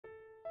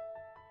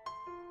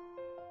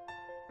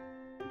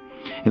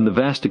In the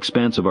vast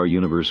expanse of our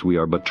universe, we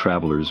are but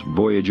travelers,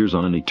 voyagers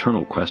on an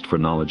eternal quest for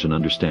knowledge and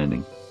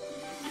understanding.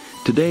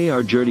 Today,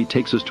 our journey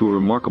takes us to a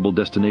remarkable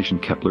destination,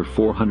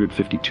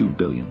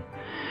 Kepler-452b,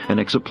 an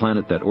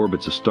exoplanet that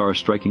orbits a star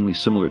strikingly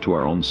similar to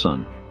our own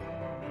Sun.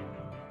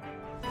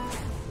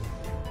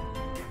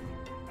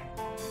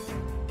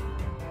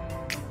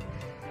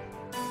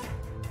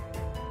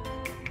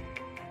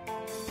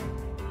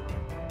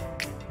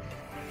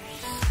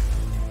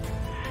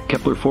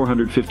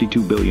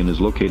 Kepler-452b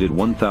is located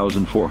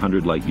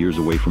 1,400 light-years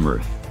away from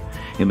Earth,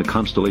 in the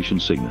constellation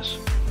Cygnus.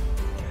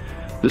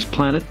 This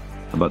planet,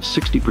 about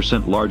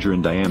 60% larger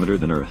in diameter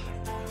than Earth,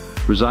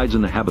 resides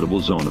in the habitable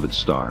zone of its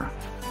star,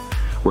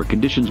 where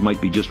conditions might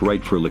be just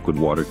right for liquid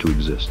water to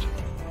exist.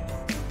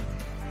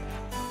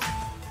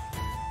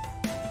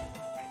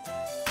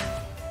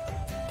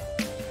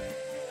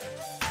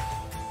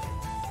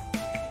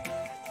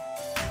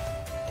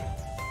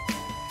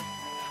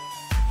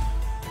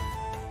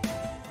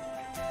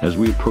 As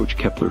we approach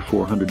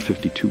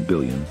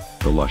Kepler-452b,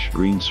 the lush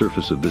green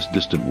surface of this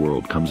distant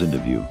world comes into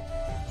view.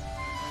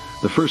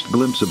 The first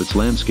glimpse of its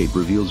landscape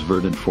reveals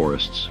verdant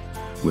forests,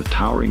 with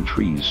towering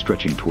trees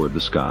stretching toward the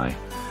sky,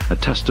 a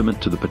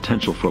testament to the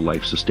potential for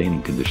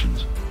life-sustaining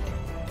conditions.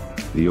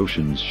 The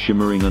oceans,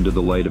 shimmering under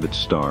the light of its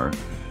star,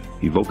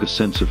 evoke a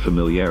sense of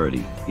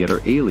familiarity, yet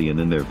are alien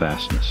in their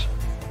vastness.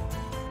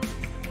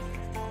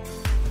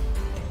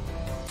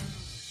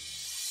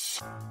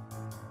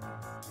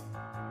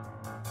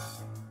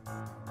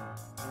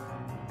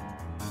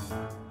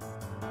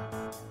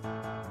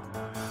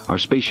 Our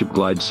spaceship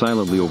glides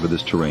silently over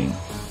this terrain,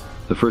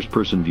 the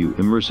first-person view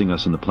immersing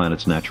us in the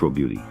planet's natural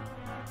beauty.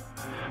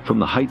 From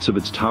the heights of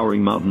its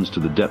towering mountains to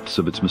the depths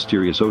of its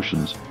mysterious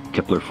oceans,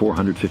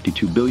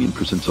 Kepler-452b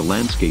presents a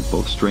landscape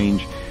both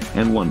strange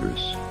and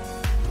wondrous.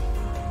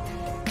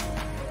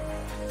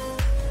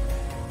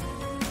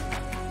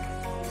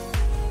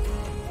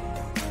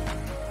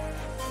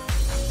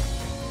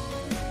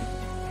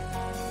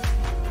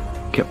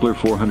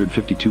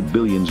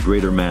 Kepler-452b's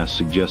greater mass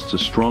suggests a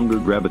stronger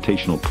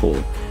gravitational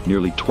pull,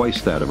 nearly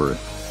twice that of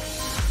Earth.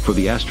 For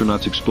the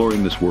astronauts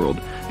exploring this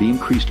world, the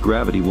increased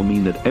gravity will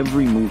mean that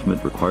every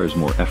movement requires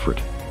more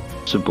effort.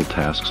 Simple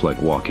tasks like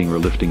walking or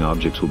lifting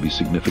objects will be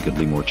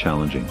significantly more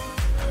challenging.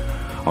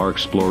 Our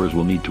explorers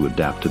will need to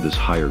adapt to this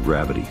higher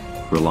gravity,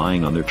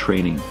 relying on their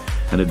training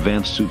and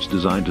advanced suits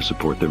designed to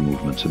support their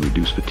movements and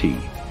reduce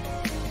fatigue.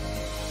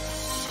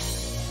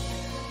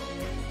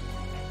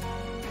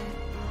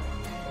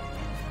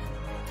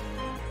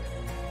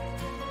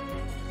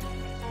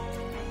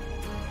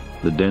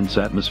 The dense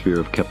atmosphere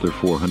of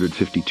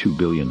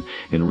Kepler-452b,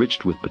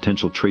 enriched with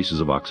potential traces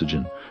of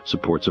oxygen,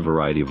 supports a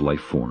variety of life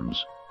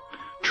forms.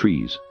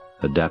 Trees,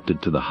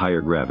 adapted to the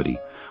higher gravity,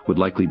 would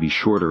likely be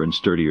shorter and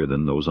sturdier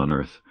than those on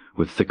Earth,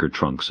 with thicker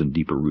trunks and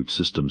deeper root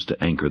systems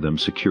to anchor them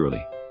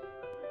securely.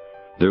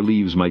 Their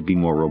leaves might be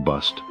more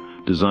robust,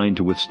 designed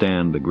to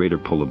withstand the greater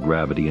pull of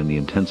gravity and the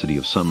intensity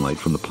of sunlight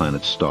from the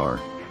planet's star,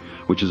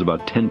 which is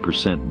about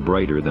 10%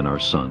 brighter than our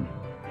Sun.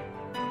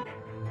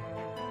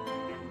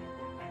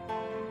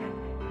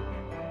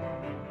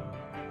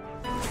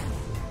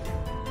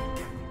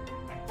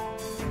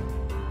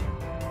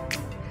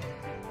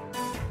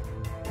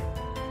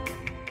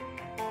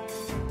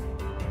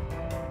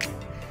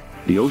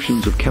 The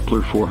oceans of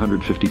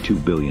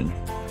Kepler-452b,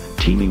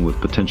 teeming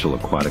with potential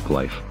aquatic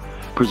life,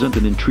 present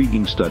an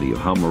intriguing study of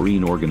how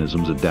marine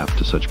organisms adapt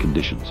to such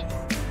conditions.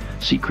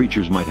 Sea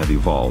creatures might have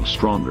evolved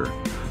stronger,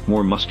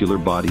 more muscular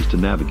bodies to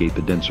navigate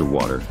the denser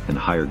water and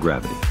higher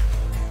gravity.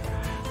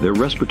 Their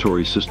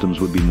respiratory systems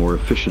would be more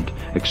efficient,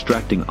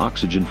 extracting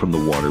oxygen from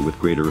the water with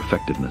greater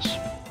effectiveness.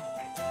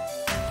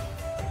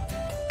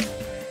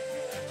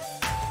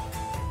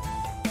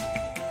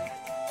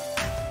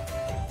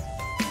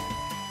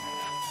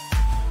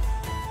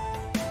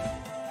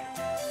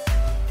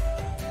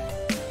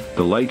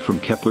 The light from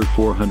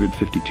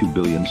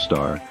Kepler-452b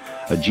star,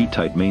 a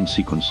G-type main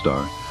sequence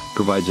star,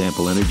 provides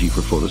ample energy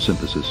for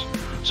photosynthesis,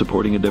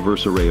 supporting a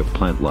diverse array of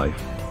plant life.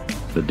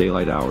 The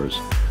daylight hours,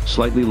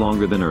 slightly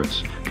longer than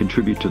Earth's,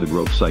 contribute to the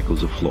growth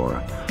cycles of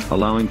flora,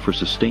 allowing for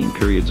sustained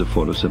periods of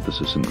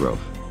photosynthesis and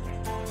growth.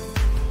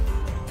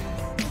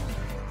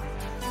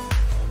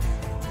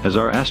 As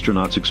our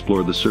astronauts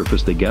explore the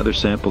surface, they gather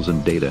samples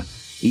and data,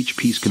 each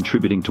piece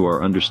contributing to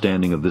our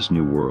understanding of this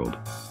new world.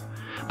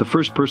 The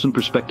first-person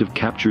perspective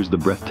captures the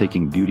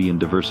breathtaking beauty and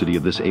diversity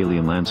of this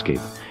alien landscape,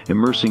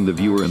 immersing the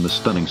viewer in the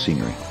stunning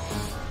scenery.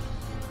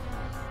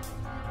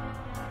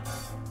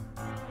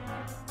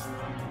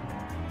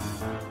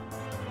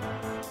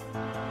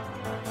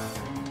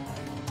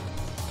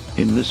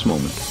 In this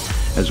moment,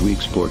 as we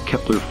explore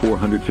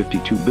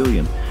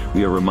Kepler-452b,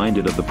 we are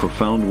reminded of the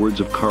profound words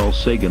of Carl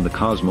Sagan: "The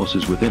cosmos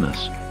is within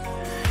us."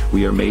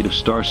 We are made of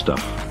star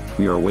stuff.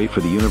 We are a way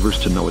for the universe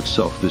to know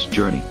itself. This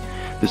journey,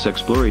 this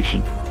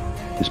exploration,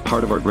 is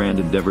part of our grand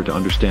endeavor to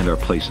understand our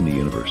place in the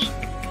universe.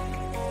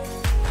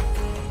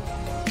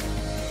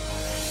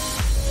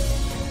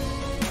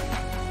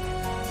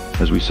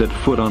 As we set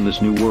foot on this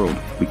new world,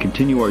 we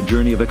continue our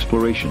journey of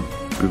exploration,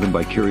 driven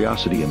by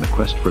curiosity and the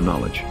quest for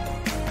knowledge.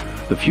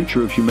 The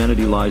future of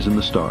humanity lies in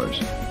the stars,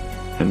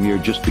 and we are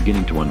just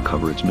beginning to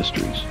uncover its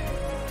mysteries.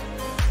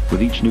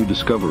 With each new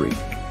discovery,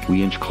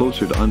 we inch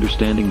closer to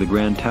understanding the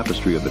grand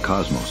tapestry of the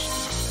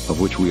cosmos, of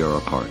which we are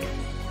a part.